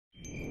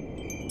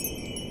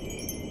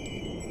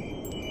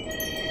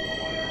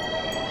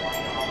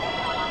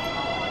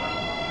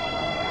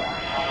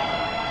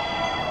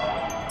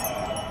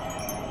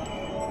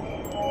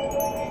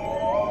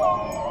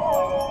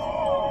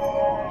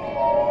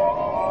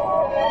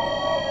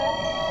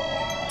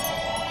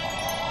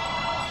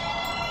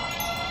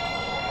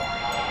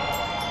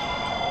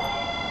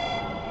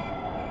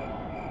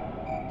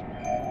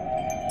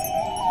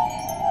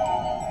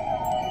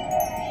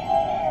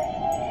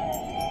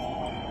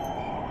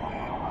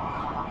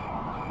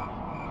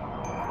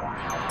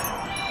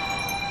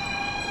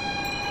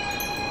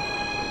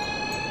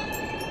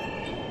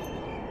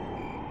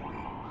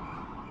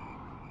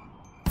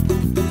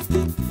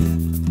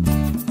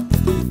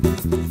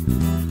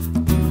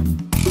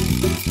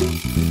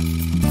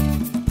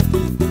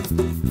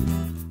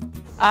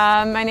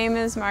My name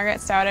is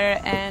Margaret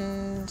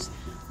and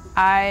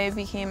I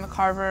became a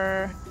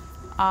carver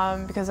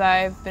because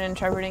I've been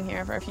interpreting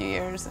here for a few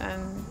years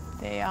and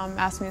they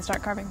asked me to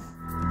start carving.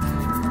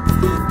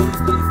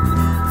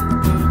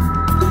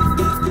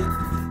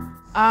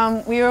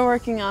 We were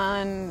working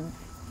on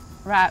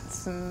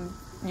rats and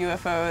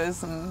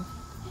UFOs and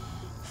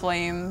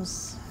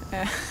flames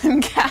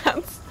and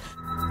cats.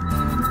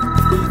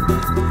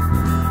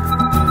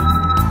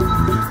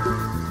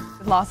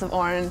 Lots of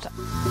orange.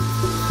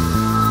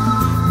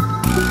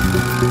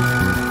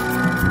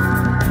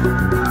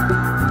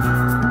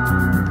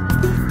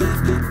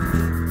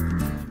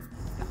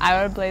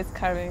 I would blaze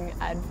carving,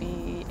 I'd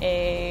be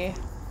a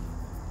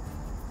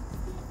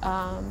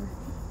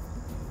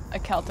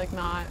Celtic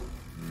knot.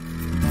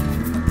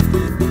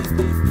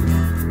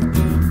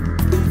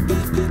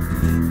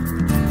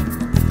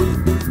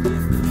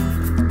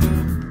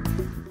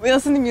 We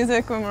listen to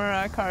music when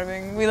we're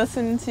carving. We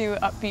listen to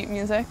upbeat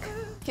music.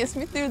 Kiss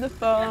me through the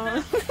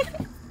phone.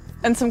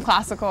 And some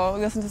classical.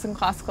 We listen to some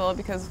classical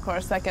because, of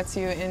course, that gets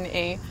you in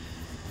a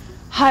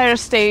higher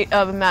state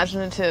of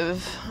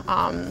imaginative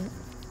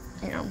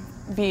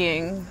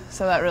being,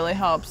 so that really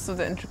helps with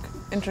the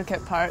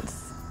intricate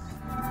parts.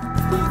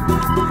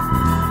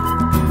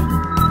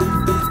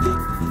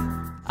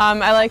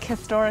 I like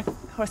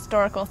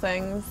historical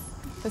things,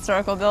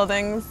 historical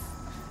buildings,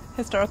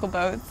 historical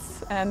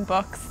boats, and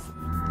books.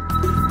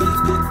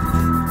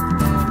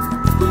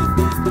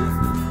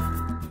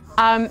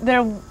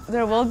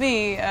 There will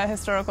be a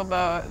historical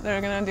boat.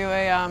 They're going to do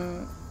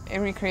a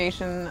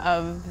recreation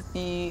of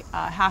the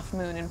half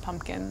moon in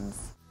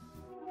pumpkins.